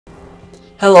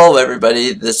Hello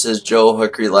everybody, this is Joe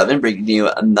Hooker11 bringing you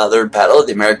another battle of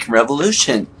the American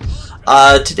Revolution.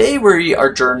 Today we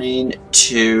are journeying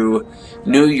to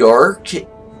New York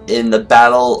in the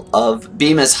Battle of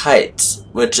Bemis Heights,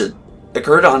 which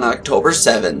occurred on October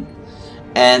 7.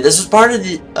 And this is part of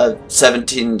the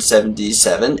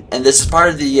 1777, and this is part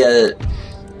of the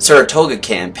Saratoga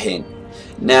campaign.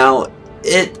 Now,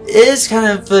 it is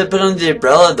kind of put under the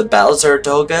umbrella of the Battle of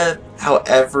Saratoga.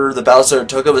 However, the Battle of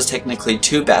Saratoga was technically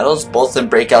two battles, both in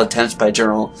breakout attempts by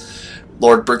General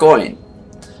Lord Burgoyne.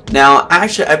 Now,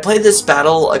 actually, I played this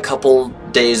battle a couple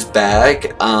days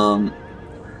back.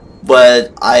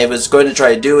 What I was going to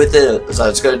try to do with it was I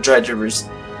was going to try to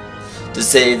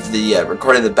save the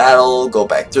recording of the battle, go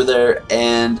back through there,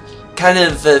 and kind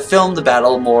of film the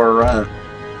battle more,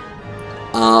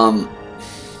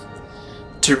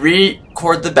 to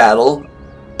record the battle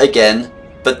again.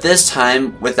 But this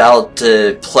time, without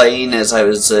playing as I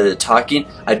was talking,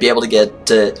 I'd be able to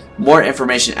get more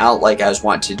information out like I was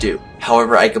wanting to do.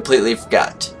 However, I completely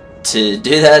forgot to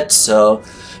do that,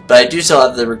 but I do still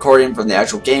have the recording from the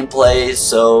actual gameplay,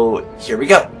 so here we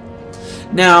go.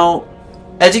 Now,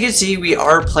 as you can see, we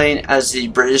are playing as the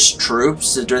British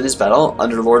troops during this battle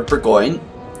under Lord Burgoyne.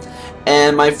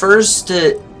 And my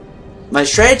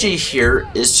strategy here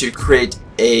is to create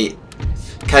a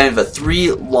kind of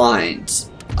three lines.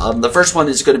 The first one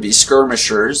is going to be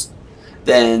skirmishers,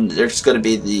 then there's going to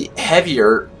be the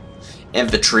heavier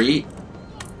infantry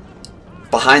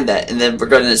behind that, and then we're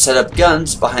going to set up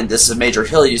guns behind this major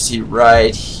hill you see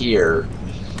right here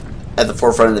at the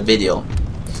forefront of the video.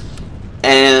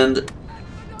 And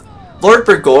Lord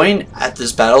Burgoyne at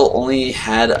this battle only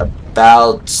had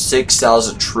about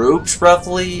 6,000 troops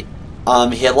roughly.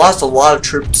 He had lost a lot of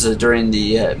troops during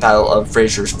the Battle of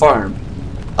Fraser's Farm.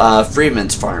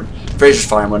 Freeman's Farm. Fraser's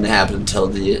Farm wouldn't happen until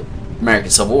the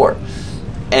American Civil War.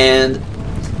 And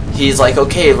he's like,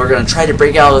 okay, we're going to try to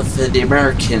break out of the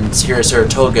Americans here at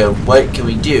Saratoga. What can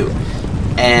we do?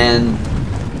 And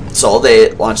so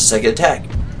they launched a second attack.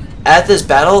 At this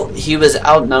battle, he was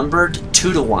outnumbered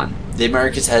 2-1. The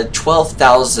Americans had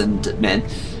 12,000 men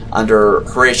under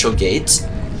Horatio Gates.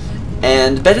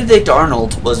 And Benedict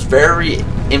Arnold was very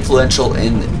influential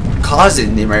in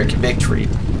causing the American victory.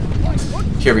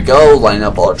 Here we go, lining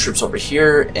up all our troops over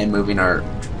here and moving our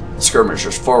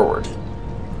skirmishers forward.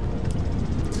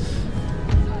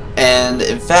 And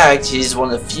in fact, he's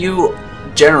one of the few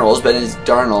generals, Benedict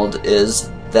Arnold,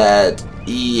 is that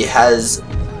he has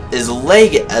his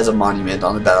leg as a monument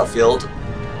on the battlefield,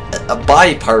 a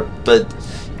body part, but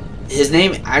his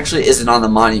name actually isn't on the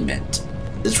monument.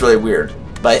 It's really weird.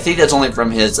 But I think that's only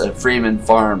from his Freeman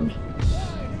Farm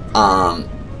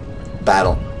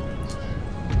battle.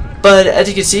 But as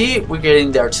you can see, we're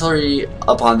getting the artillery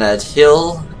up on that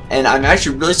hill, and I'm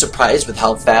actually really surprised with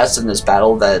how fast in this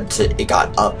battle that it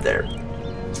got up there.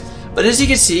 But as you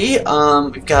can see,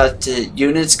 we've got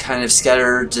units kind of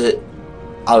scattered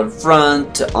out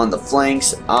front, on the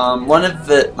flanks. One of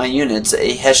my units,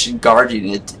 a Hessian Guard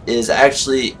unit, is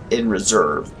actually in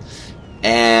reserve,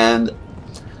 and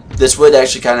this would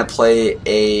actually kind of play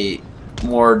a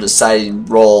more deciding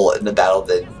role in the battle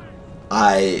than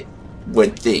I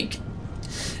would think.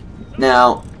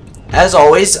 Now, as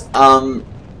always,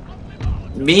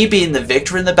 me being the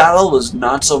victor in the battle was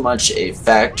not so much a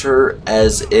factor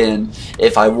as in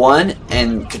if I won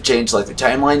and could change like the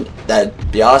timeline,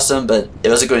 that'd be awesome, but it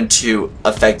wasn't going to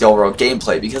affect the overall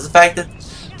gameplay because of the fact that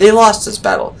they lost this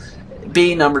battle,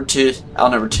 being outnumbered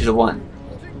 2-1.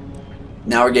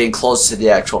 Now we're getting close to the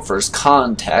actual first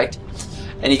contact,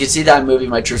 and you can see that I'm moving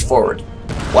my troops forward.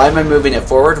 Why am I moving it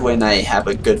forward when I have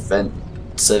a good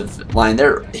defensive line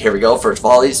there? Here we go, first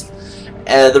volleys.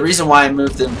 The reason why I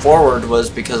moved them forward was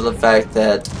because of the fact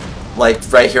that, like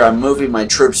right here, I'm moving my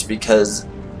troops because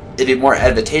it'd be more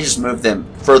advantageous to move them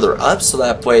further up, so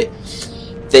that way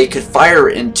they could fire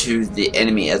into the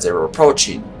enemy as they were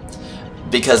approaching.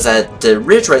 Because that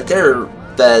ridge right there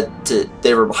that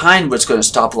they were behind was going to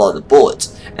stop a lot of the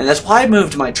bullets. And that's why I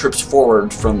moved my troops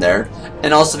forward from there,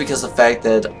 and also because of the fact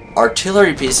that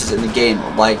artillery pieces in the game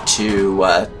like to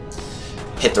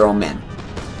hit their own men.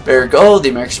 There we go, the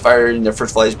Americans firing their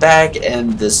first volleys back,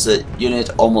 and this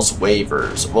unit almost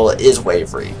wavers. Well, it is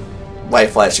wavering. White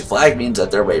flashing flag means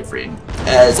that they're wavering,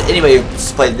 as anybody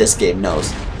who's played this game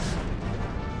knows.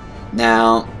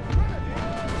 Now,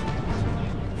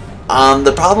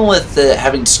 the problem with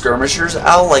having skirmishers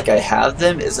out like I have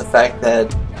them is the fact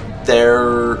that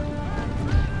they're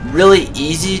really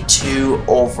easy to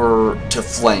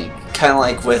flank, kind of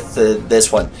like with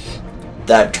this one,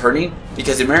 that turning,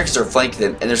 because the Americans are flanking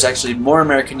them, and there's actually more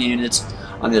American units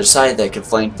on the other side that can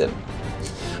flank them.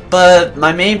 But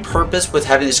my main purpose with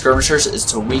having these skirmishers is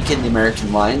to weaken the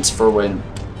American lines for when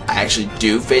I actually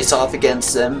do face off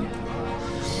against them.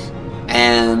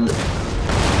 And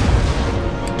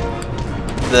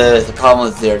the problem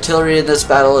with the artillery in this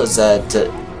battle is that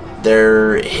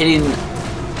they're hitting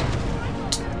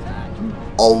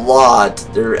a lot.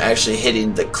 They're actually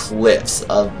hitting the cliffs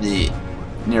of the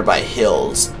nearby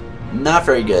hills. Not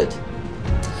very good.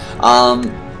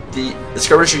 The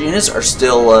skirmisher units are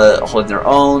still holding their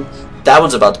own. That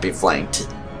one's about to be flanked.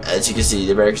 As you can see,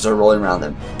 the Americans are rolling around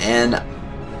them. And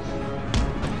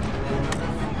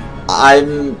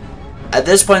I'm at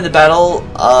this point in the battle,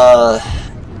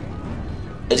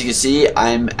 as you can see,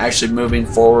 I'm actually moving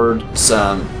forward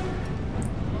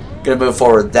gonna move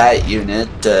forward that unit,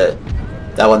 that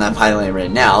one I'm piloting right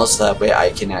now, so that way I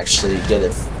can actually get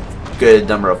a good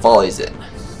number of volleys in.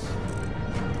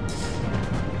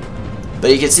 But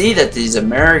you can see that these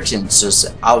Americans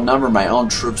just outnumber my own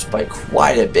troops by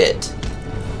quite a bit.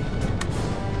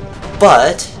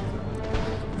 But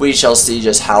we shall see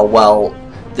just how well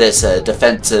this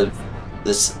defense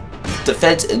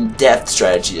in depth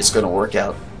strategy is going to work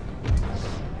out.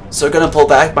 So I'm going to pull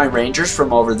back my Rangers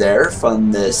from over there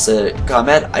from this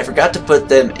combat. I forgot to put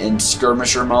them in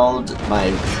skirmisher mode,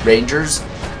 my Rangers,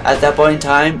 at that point in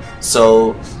time.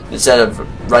 So instead of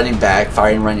running back,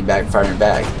 firing, running back, firing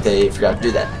back, they forgot to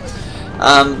do that.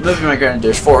 Moving my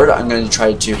Grenadiers forward, I'm going to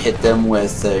try to hit them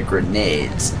with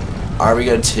grenades. Are we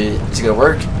going to, is it going to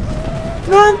work?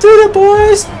 Run through the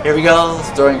boys! Here we go,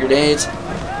 throwing grenades.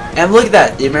 And look at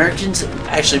that, the Americans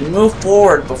actually move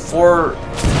forward before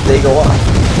they go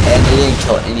off. And they didn't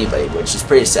kill anybody, which is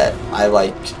pretty sad. I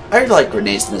really like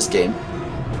grenades in this game.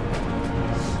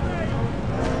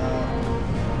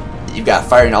 You've got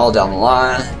firing all down the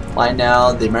line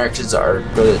now. The Americans are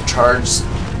going to charge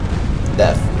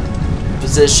that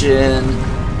position.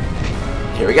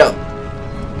 Here we go.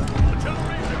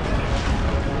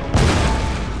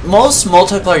 Most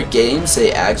multiplayer games,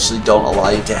 they actually don't allow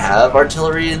you to have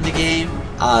artillery in the game,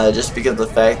 just because of the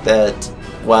fact that,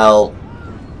 well,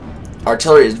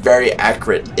 artillery is very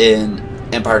accurate in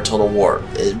Empire Total War.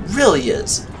 It really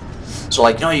is. So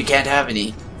like, no, you can't have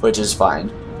any, which is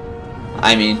fine.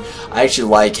 I mean, I actually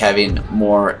like having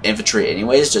more infantry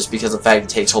anyways, just because of the fact it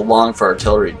takes so long for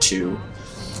artillery to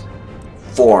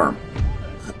form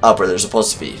up where they're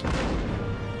supposed to be.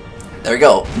 There we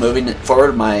go. Moving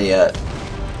forward, my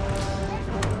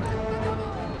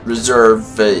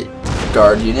reserve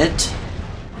guard unit,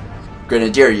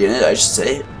 grenadier unit, I should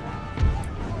say.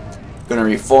 Gonna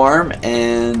reform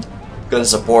and gonna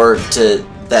support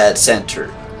that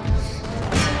center.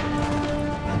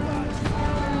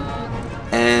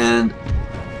 And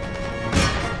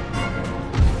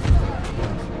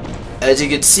as you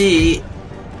can see,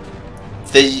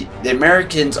 the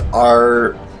Americans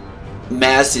are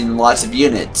massing lots of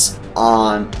units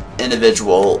on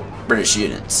individual British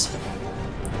units.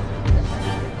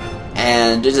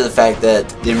 And due to the fact that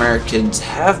the Americans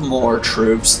have more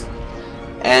troops,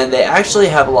 and they actually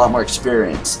have a lot more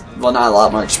experience. Well, not a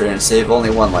lot more experience. They've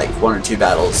only won like 1 or 2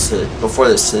 battles before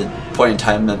this point in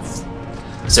time of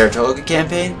Saratoga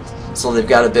campaign. So they've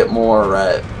got a bit more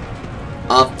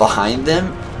up behind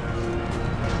them.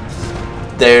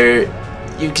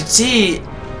 You can see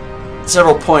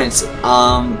several points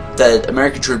that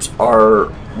American troops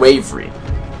are wavering.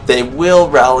 They will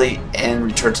rally and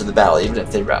return to the battle, even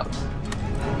if they rout.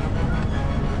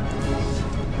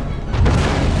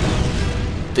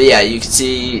 But yeah, you can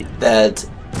see that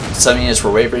some units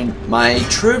were wavering. My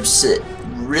troops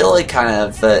really kind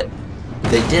of,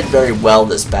 they did very well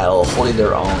this battle, holding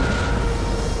their own.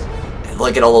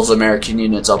 Look at all those American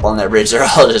units up on that ridge, they're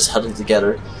all just huddled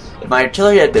together. If my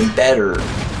artillery had been better,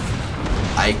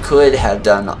 I could have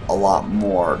done a lot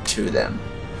more to them.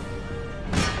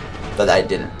 But I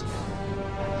didn't.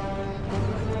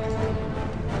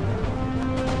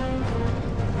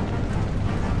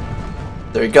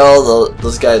 There we go,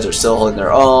 those guys are still holding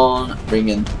their own,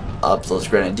 bringing up those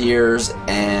grenadiers,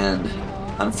 and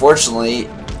unfortunately,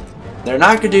 they're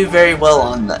not going to do very well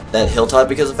on that hilltop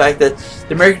because of the fact that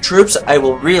the American troops, I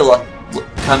will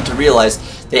come to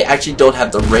realize, they actually don't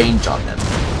have the range on them.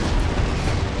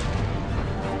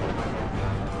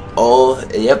 Oh,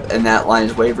 yep, and that line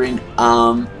is wavering.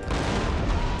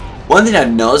 One thing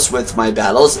I've noticed with my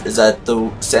battles is that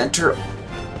the center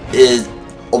is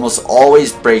almost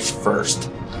always breaks first.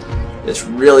 It's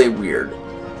really weird.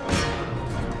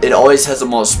 It always has the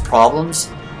most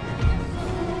problems,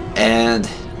 and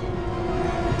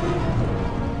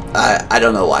I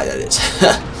don't know why that is.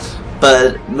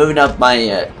 But moving up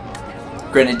my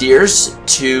grenadiers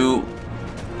to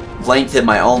lengthen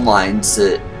my own lines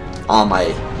on my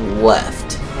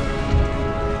left.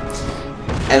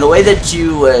 And the way that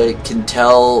you can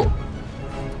tell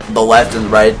the left and the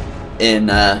right in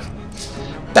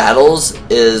battles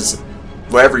is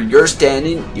wherever you're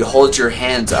standing, you hold your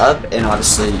hands up, and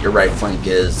obviously your right flank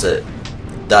is is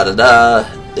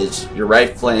your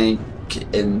right flank,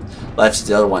 and left is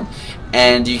the other one.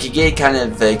 And you can get kind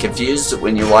of confused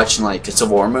when you're watching like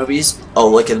Civil War movies. Oh,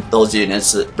 look at those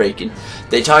units breaking.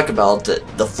 They talk about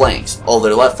the flanks. Oh,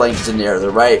 their left flank is in there,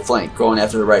 their right flank going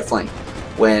after the right flank.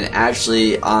 When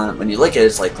actually, when you look at it,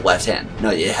 it's like the left hand.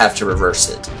 No, you have to reverse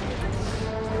it.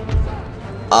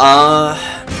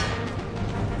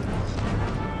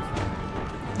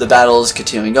 The battle is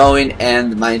continuing going,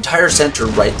 and my entire center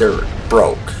right there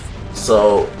broke.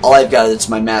 So all I've got is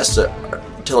my massed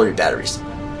artillery batteries.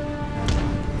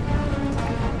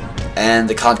 And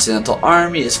the Continental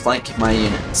Army is flanking my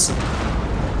units.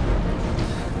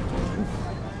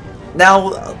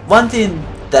 Now, one thing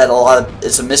that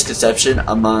it's a misconception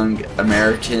among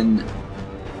American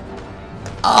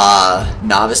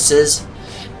novices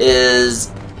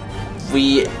is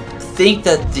we think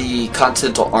that the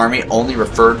Continental Army only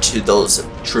referred to those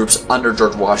troops under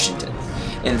George Washington.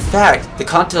 In fact, the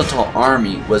Continental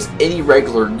Army was any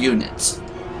regular units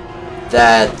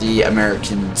that the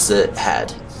Americans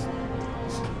had.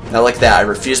 Now like that, I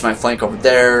refused my flank over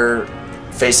there,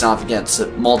 facing off against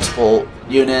multiple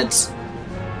units,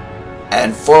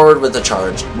 and forward with the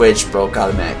charge, which broke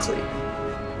automatically.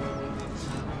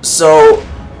 So,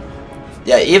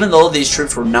 yeah, even though these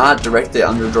troops were not directly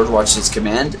under George Washington's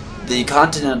command, the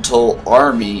Continental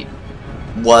Army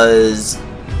was,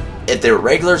 if they were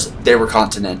regulars, they were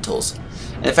Continentals.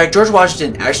 And in fact, George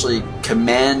Washington actually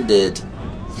commanded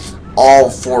all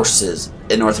forces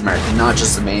in North America, not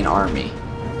just the main army.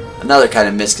 Another kind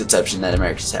of misconception that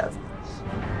Americans have.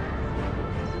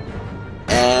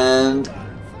 And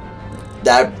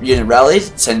that unit rallied,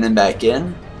 sending them back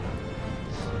in.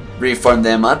 Reformed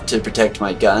them up to protect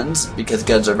my guns, because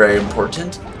guns are very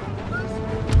important.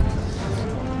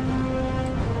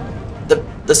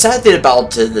 The sad thing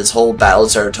about this whole battle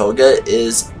of Saratoga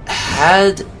is,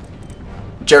 had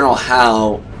General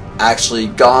Howe actually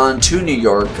gone to New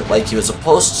York like he was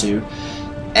supposed to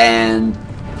and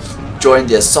joined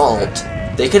the assault,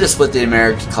 they could have split the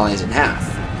American colonies in half.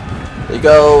 They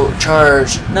go,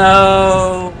 charge,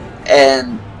 no,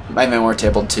 and my men weren't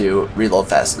able to reload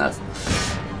fast enough.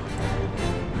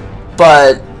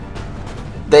 But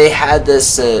they had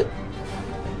this,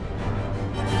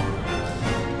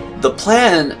 the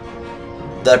plan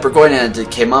that Burgoyne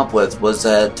came up with was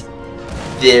that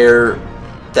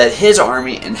his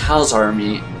army and Howe's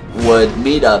army would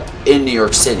meet up in New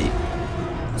York City,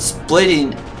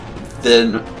 splitting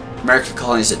the American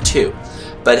colonies in two.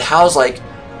 But Howe's like,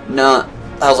 no.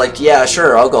 I was like, yeah,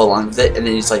 sure, I'll go along with it. And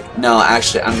then he's like, no,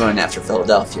 actually, I'm going after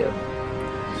Philadelphia.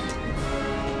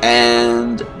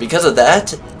 And because of that,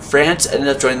 France ended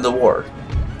up joining the war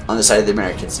on the side of the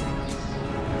Americans.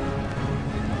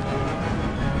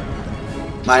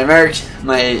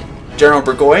 My General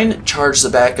Burgoyne charged the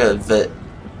back of the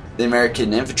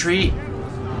American infantry,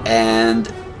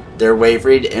 and they're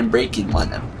wavering and breaking on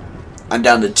them. I'm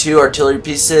down to 2 artillery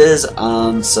pieces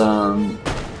on some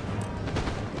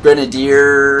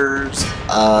grenadiers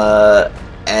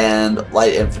and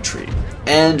light infantry,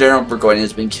 and General Burgoyne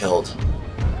has been killed.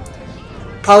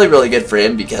 Probably really good for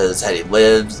him, because had he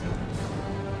lived,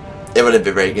 it would have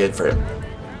been very good for him.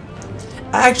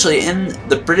 Actually, in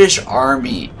the British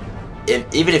Army,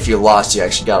 even if you lost, you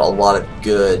actually got a lot of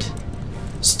good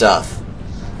stuff.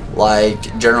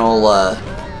 Like General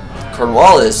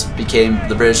Cornwallis became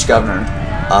the British governor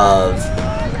of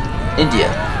India.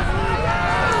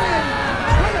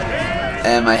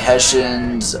 And my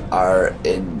Hessians are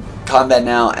in combat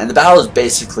now, and the battle is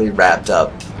basically wrapped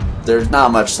up. There's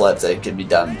not much left that can be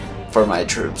done for my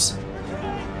troops.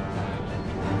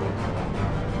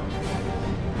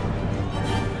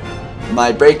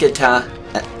 My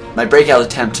breakout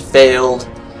attempt failed,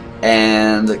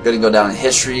 and going to go down in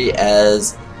history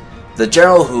as the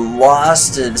general who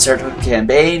lost the Saratoga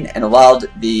campaign and allowed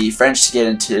the French to get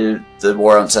into the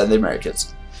war on the side of the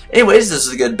Americans. Anyways, this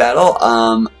is a good battle.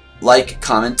 Like,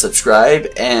 comment, subscribe,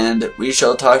 and we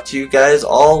shall talk to you guys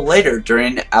all later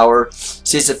during our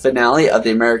season finale of the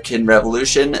American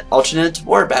Revolution alternate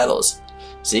war battles.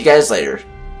 See you guys later.